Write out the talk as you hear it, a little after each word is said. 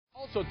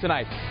Also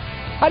tonight,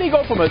 how do you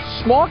go from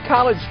a small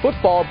college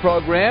football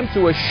program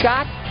to a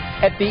shot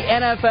at the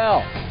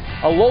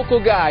NFL? A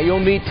local guy you'll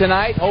meet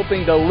tonight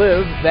hoping to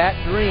live that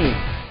dream.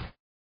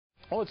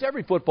 Well, it's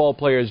every football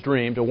player's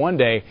dream to one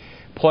day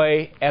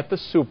play at the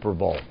Super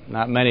Bowl.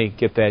 Not many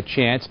get that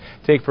chance.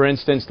 Take, for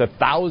instance, the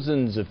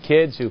thousands of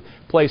kids who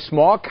play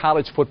small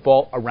college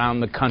football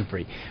around the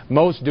country.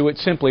 Most do it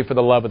simply for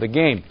the love of the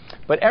game.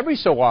 But every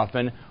so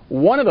often,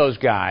 one of those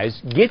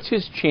guys gets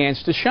his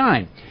chance to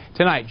shine.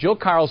 Tonight, Jill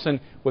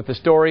Carlson with the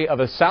story of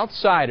a South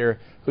Sider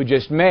who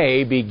just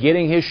may be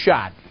getting his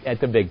shot at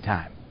the big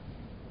time.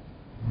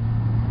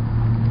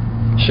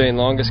 Shane,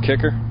 longest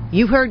kicker?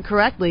 You heard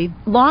correctly.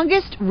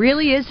 Longest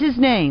really is his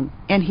name,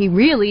 and he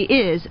really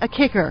is a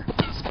kicker.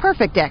 It's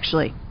perfect,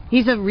 actually.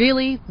 He's a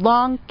really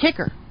long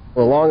kicker.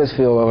 The longest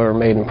field goal I ever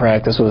made in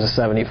practice was a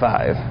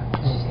 75.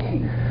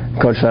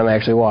 Coach Fem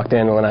actually walked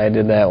in when I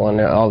did that one.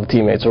 All the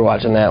teammates were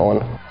watching that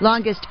one.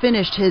 Longest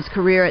finished his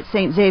career at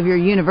Xavier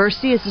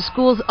University as the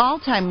school's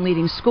all-time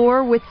leading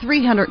scorer with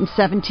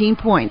 317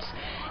 points.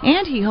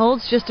 And he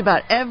holds just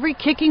about every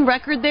kicking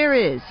record there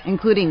is,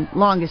 including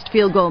longest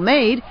field goal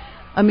made,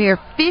 a mere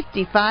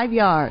 55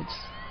 yards.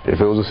 If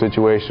it was a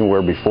situation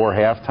where before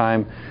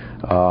halftime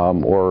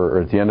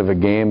or at the end of a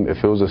game,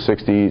 if it was a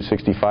 60,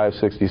 65,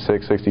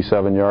 66,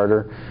 67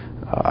 yarder,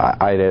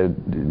 I'd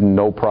had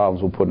no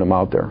problems with putting them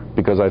out there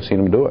because I've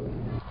seen them do it.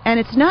 And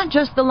it's not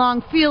just the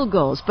long field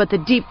goals, but the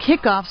deep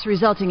kickoffs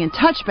resulting in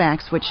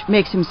touchbacks, which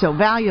makes him so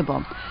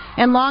valuable.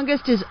 And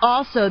longest is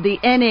also the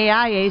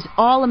NAIA's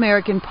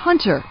All-American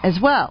punter as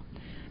well.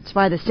 That's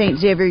why the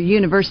Xavier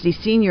University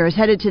senior is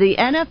headed to the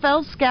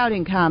NFL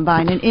Scouting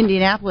Combine in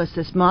Indianapolis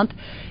this month.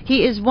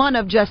 He is one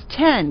of just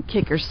 10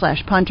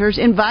 kickers/punters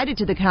invited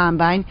to the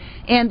Combine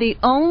and the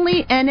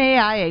only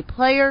NAIA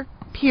player,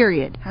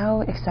 period.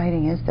 How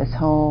exciting is this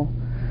whole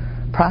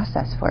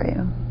process for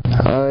you?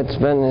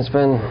 It's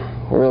been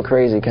real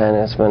crazy, kind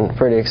of. It's been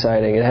pretty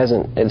exciting.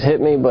 It's hit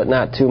me, but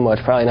not too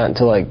much. Probably not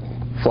until I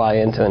fly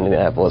into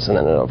Indianapolis, and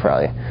then it'll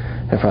probably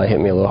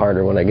hit me a little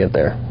harder when I get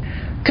there.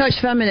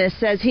 Coach Feminist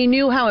says he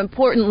knew how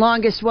important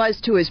longest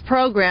was to his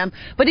program,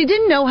 but he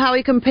didn't know how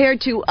he compared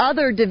to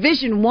other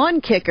Division I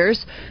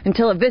kickers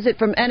until a visit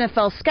from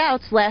NFL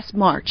scouts last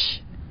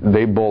March.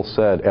 They both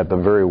said at the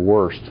very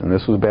worst, and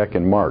this was back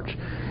in March,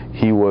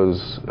 he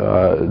was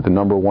the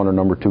number 1 or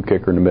number 2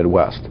 kicker in the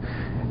Midwest.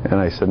 And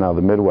I said, now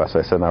the Midwest.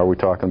 I said, now are we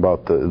talking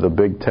about the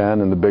Big Ten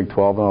and the Big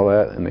 12 and all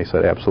that? And they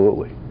said,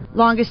 absolutely.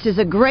 Longest is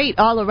a great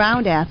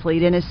all-around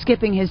athlete and is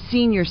skipping his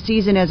senior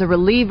season as a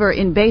reliever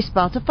in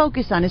baseball to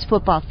focus on his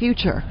football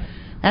future.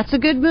 That's a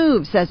good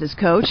move, says his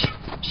coach.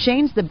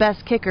 Shane's the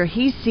best kicker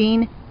he's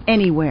seen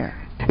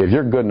anywhere. If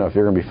you're good enough,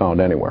 you're going to be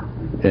found anywhere.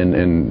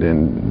 And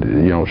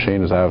you know,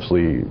 Shane is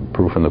obviously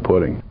proof in the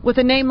pudding. With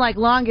a name like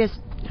Longest,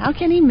 how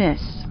can he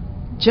miss?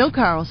 Jill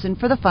Carlson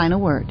for the final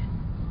word.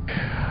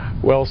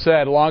 Well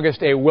said.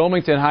 Longest, a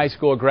Wilmington High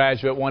School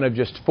graduate, one of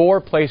just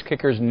 4 place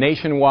kickers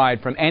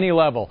nationwide from any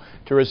level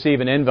to receive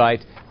an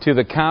invite to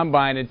the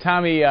Combine. And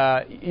Tommy,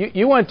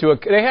 you went to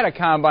they had a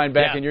Combine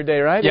back in your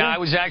day, right? Yeah, I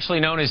was actually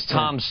known as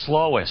Tom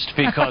Slowest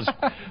because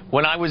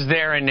when I was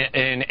there in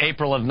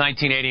April of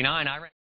 1989, I